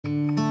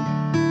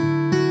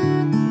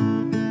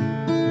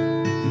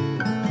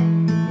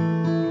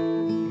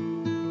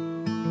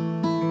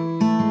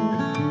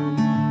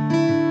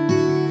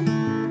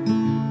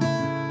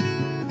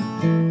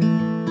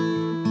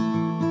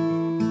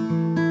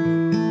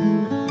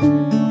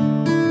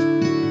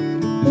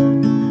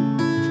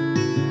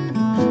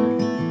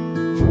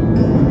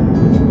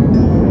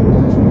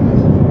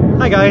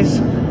guys,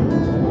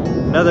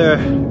 another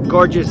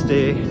gorgeous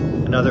day,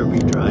 another wee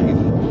drive.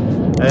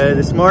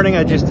 This morning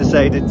I just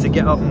decided to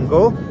get up and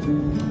go,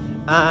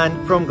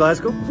 and from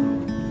Glasgow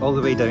all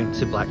the way down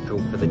to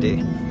Blackpool for the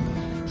day.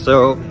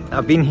 So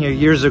I've been here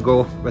years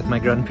ago with my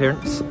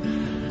grandparents,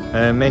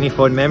 many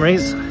fond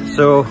memories,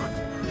 so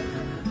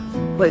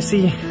let's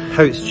see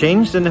how it's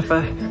changed and if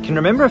I can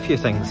remember a few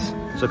things.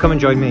 So come and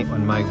join me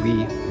on my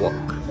wee walk.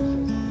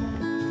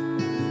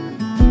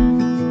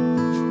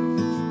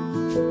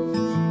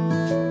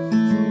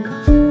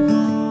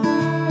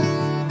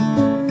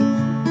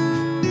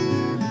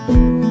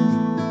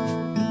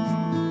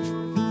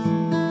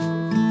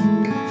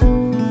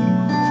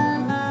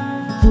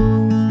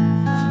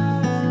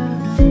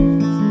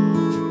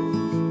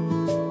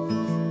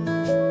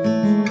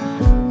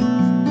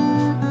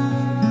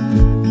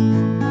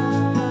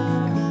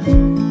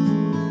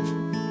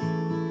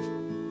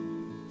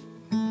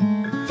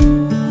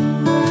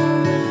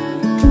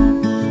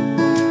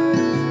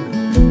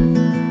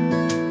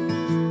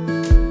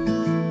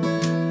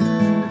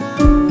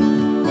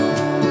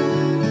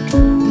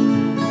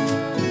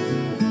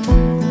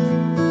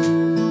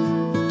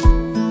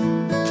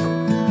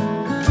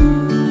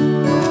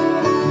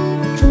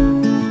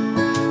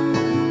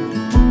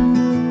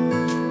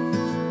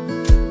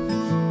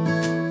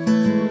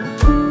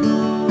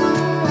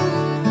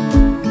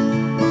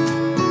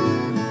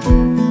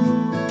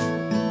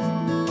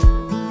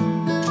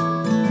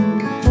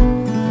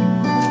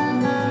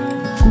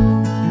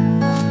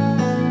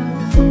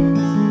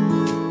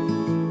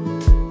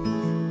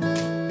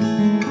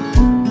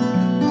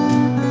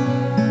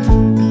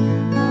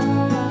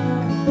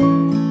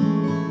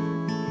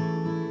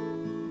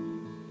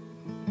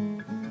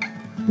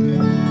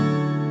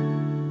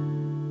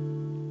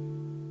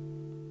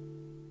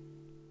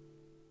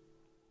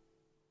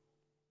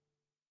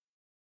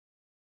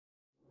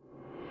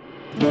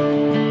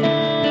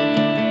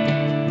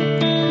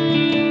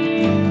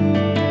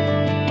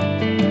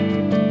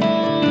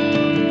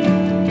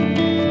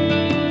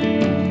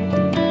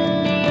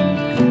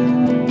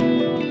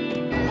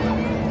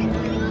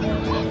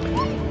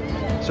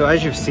 So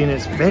as you've seen,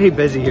 it's very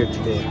busy here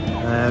today,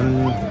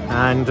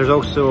 and there's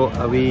also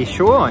a wee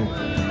show on,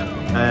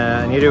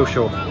 an aerial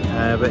show,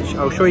 which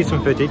I'll show you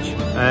some footage.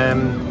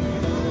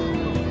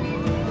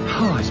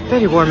 Oh, it's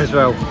very warm as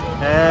well.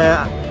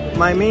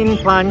 My main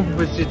plan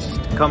was to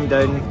just come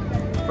down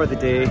for the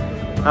day,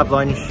 have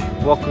lunch,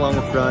 walk along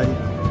the front,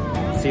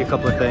 see a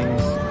couple of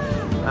things,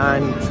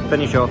 and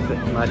finish off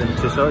at Madame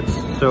Tussauds.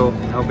 So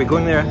I'll be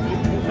going there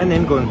and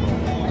then going.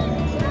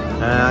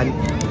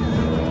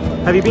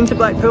 Have you been to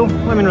Blackpool?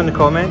 Let me know in the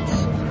comments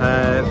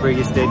where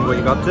you stayed and what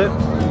you got up to.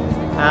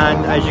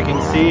 And as you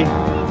can see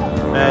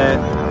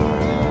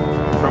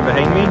from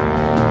behind me,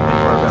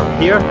 or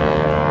well, here,